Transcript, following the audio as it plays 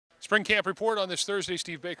Spring camp report on this Thursday.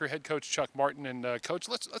 Steve Baker, head coach Chuck Martin, and coach.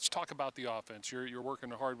 Let's talk about the offense. You're working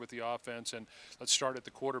hard with the offense, and let's start at the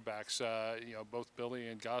quarterbacks. Both Billy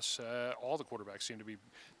and Gus, all the quarterbacks seem to be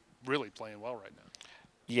really playing well right now.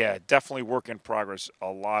 Yeah, definitely work in progress. A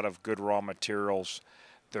lot of good raw materials.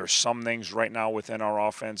 There's some things right now within our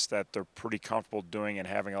offense that they're pretty comfortable doing and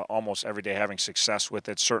having almost every day having success with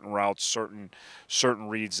it. Certain routes, certain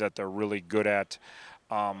reads that they're really good at.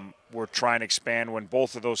 We're trying to expand. When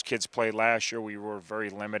both of those kids played last year, we were very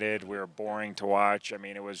limited. We were boring to watch. I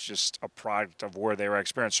mean, it was just a product of where they were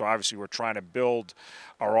experienced. So obviously we're trying to build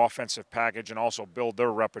our offensive package and also build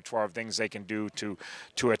their repertoire of things they can do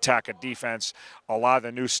to attack a defense. A lot of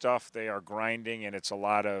the new stuff, they are grinding, and it's a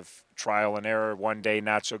lot of trial and error. One day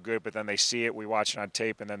not so good, but then they see it, we watch it on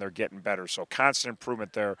tape, and then they're getting better. So constant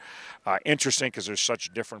improvement there. Interesting because there's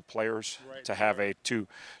such different players to have a two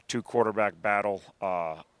quarterback battle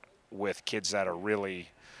with kids that are really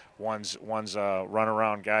one's a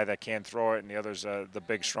run-around guy that can throw it, and the other's the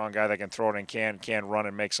big, strong guy that can throw it and can run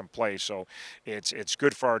and make some plays. So it's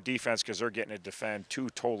good for our defense because they're getting to defend two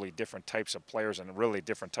totally different types of players and really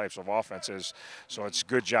different types of offenses. So it's a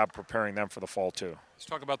good job preparing them for the fall too. Let's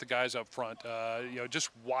talk about the guys up front. Just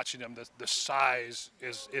watching them, the size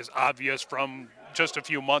is obvious from just a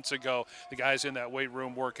few months ago. The guys in that weight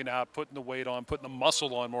room working out, putting the weight on, putting the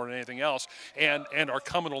muscle on more than anything else, and are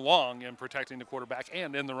coming along and protecting the quarterback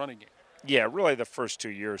and in the running game. Yeah, really the first 2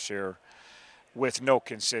 years here, with no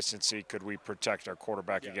consistency could we protect our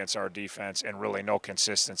quarterback against our defense, and really no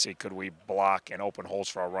consistency could we block and open holes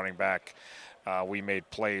for our running back. We made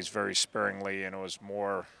plays very sparingly, and it was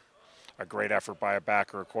more a great effort by a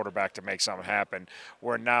back or a quarterback to make something happen,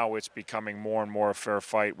 where now it's becoming more and more a fair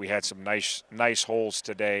fight. We had some nice holes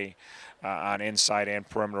today on inside and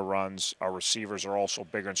perimeter runs. Our receivers are also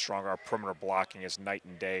bigger and stronger. Our perimeter blocking is night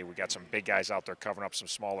and day. We got some big guys out there covering up some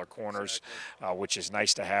smaller corners, which is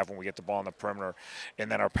nice to have when we get the ball in the perimeter.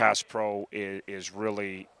 And then our pass pro is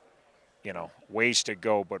really, ways to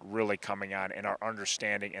go, but really coming on in our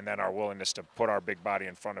understanding and then our willingness to put our big body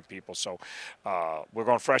in front of people. So we're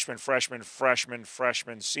going freshman,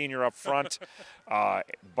 senior up front,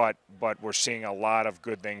 but we're seeing a lot of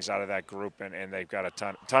good things out of that group, and they've got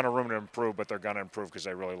a ton of room to improve, but they're going to improve because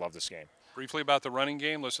they really love this game. Briefly about the running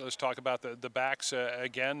game, let's talk about the backs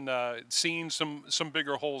again. Seeing some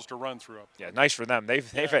bigger holes to run through. Yeah, nice for them. They've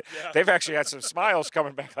actually had some smiles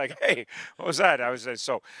coming back. Like, hey, what was that?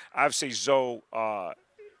 So obviously Zoe,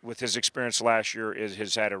 with his experience last year,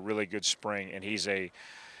 has had a really good spring, and he's a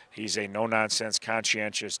no nonsense,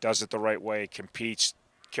 conscientious, does it the right way, competes,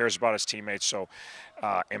 cares about his teammates. So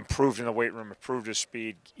improved in the weight room, improved his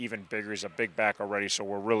speed, even bigger. He's a big back already, so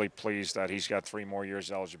we're really pleased that he's got 3 more years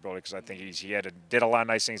of eligibility, because I think he did a lot of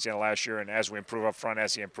nice things in the last year, and as we improve up front,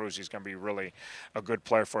 as he improves, he's going to be really a good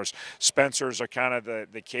player for us. Spencer's are kind of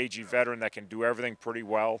the cagey veteran that can do everything pretty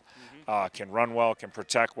well, can run well, can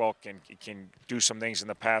protect well, can do some things in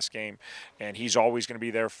the pass game, and he's always going to be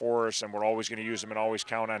there for us, and we're always going to use him and always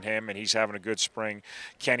count on him, and he's having a good spring.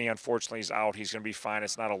 Kenny, unfortunately, is out. He's going to be fine.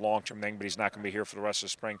 It's not a long-term thing, but he's not going to be here for the rest of the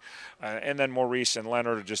spring. And then Maurice and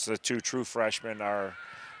Leonard are just the 2 true freshmen,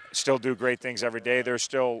 still do great things every day. They're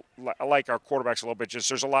still, like our quarterbacks a little bit, just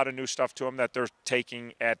there's a lot of new stuff to them that they're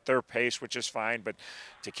taking at their pace, which is fine, but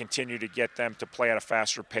to continue to get them to play at a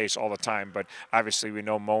faster pace all the time. But obviously we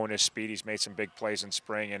know Mo and his speed, he's made some big plays in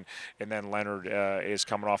spring, and then Leonard is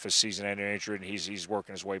coming off his season-ending injury, and he's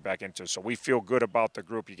working his way back into it. So we feel good about the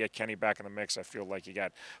group. You get Kenny back in the mix, I feel like you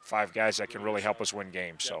got 5 guys that can really help us win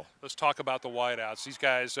games. So let's talk about the wideouts. These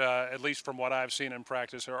guys, at least from what I've seen in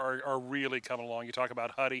practice, are really coming along. You talk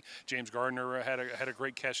about Huddy. James Gardner had a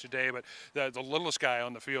great catch today, but the littlest guy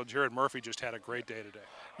on the field, Jared Murphy, just had a great day today.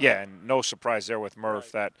 Yeah, and no surprise there with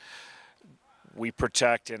Murph that we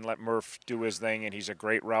protect and let Murph do his thing, and he's a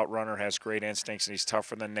great route runner, has great instincts, and he's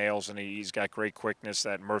tougher than nails, and he's got great quickness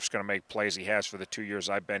that Murph's going to make plays. He has for the 2 years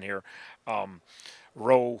I've been here.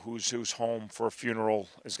 Rowe, who's home for a funeral,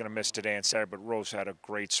 is going to miss today and Saturday, but Rowe's had a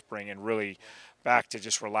great spring and really back to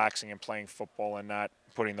just relaxing and playing football and not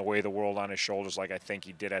putting the weight of the world on his shoulders like I think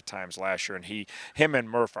he did at times last year. And him and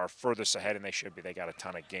Murph are furthest ahead, and they should be. They got a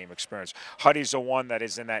ton of game experience. Huddy's the one that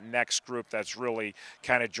is in that next group that's really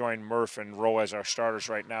kind of joined Murph and Rowe as our starters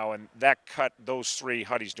right now. And that cut, those 3,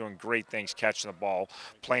 Huddy's doing great things, catching the ball,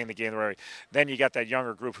 playing the game the right way. Then you got that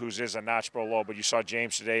younger group who's a notch below, but you saw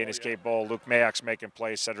James today in his capable. Luke Mayock's making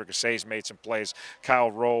plays. Cedric Assay's made some plays.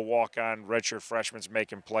 Kyle Rowe, walk-on, redshirt freshman's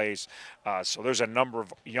making plays. So there's a number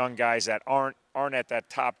of young guys that aren't at that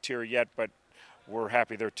top tier yet, but we're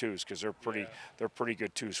happy they're twos because they're pretty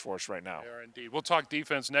good twos for us right now. They are indeed. We'll talk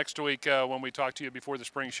defense next week when we talk to you before the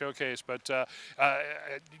spring showcase. But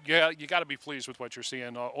yeah, you got to be pleased with what you're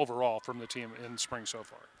seeing overall from the team in spring so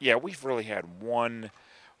far. Yeah, we've really had one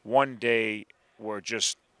day where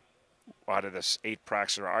just out of this 8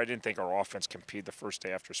 practices, I didn't think our offense competed the first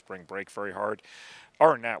day after spring break very hard.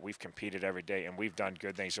 Other than that, we've competed every day, and we've done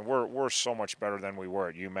good things. And we're so much better than we were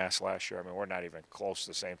at UMass last year. I mean, we're not even close to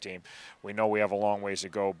the same team. We know we have a long ways to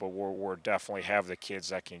go, but we're definitely have the kids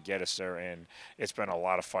that can get us there. And it's been a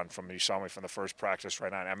lot of fun. You saw me from the first practice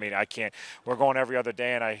right on. I mean, we're going every other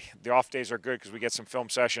day, and the off days are good because we get some film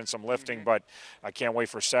sessions, some lifting, but I can't wait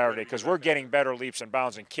for Saturday because we're getting better leaps and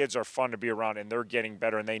bounds, and kids are fun to be around, and they're getting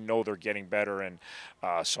better, and they know they're getting better. And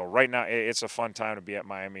so right now, it's a fun time to be at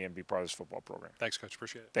Miami and be part of this football program. Thanks, Coach.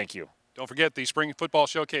 Appreciate it. Thank you. Don't forget the Spring Football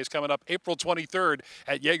Showcase coming up April 23rd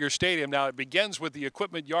at Yager Stadium. Now, it begins with the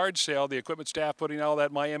equipment yard sale. The equipment staff putting all that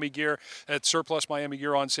Miami gear, that surplus Miami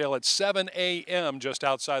gear on sale at 7 a.m. just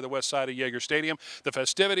outside the west side of Yager Stadium. The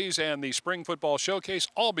festivities and the Spring Football Showcase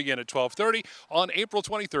all begin at 12:30 on April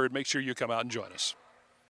 23rd. Make sure you come out and join us.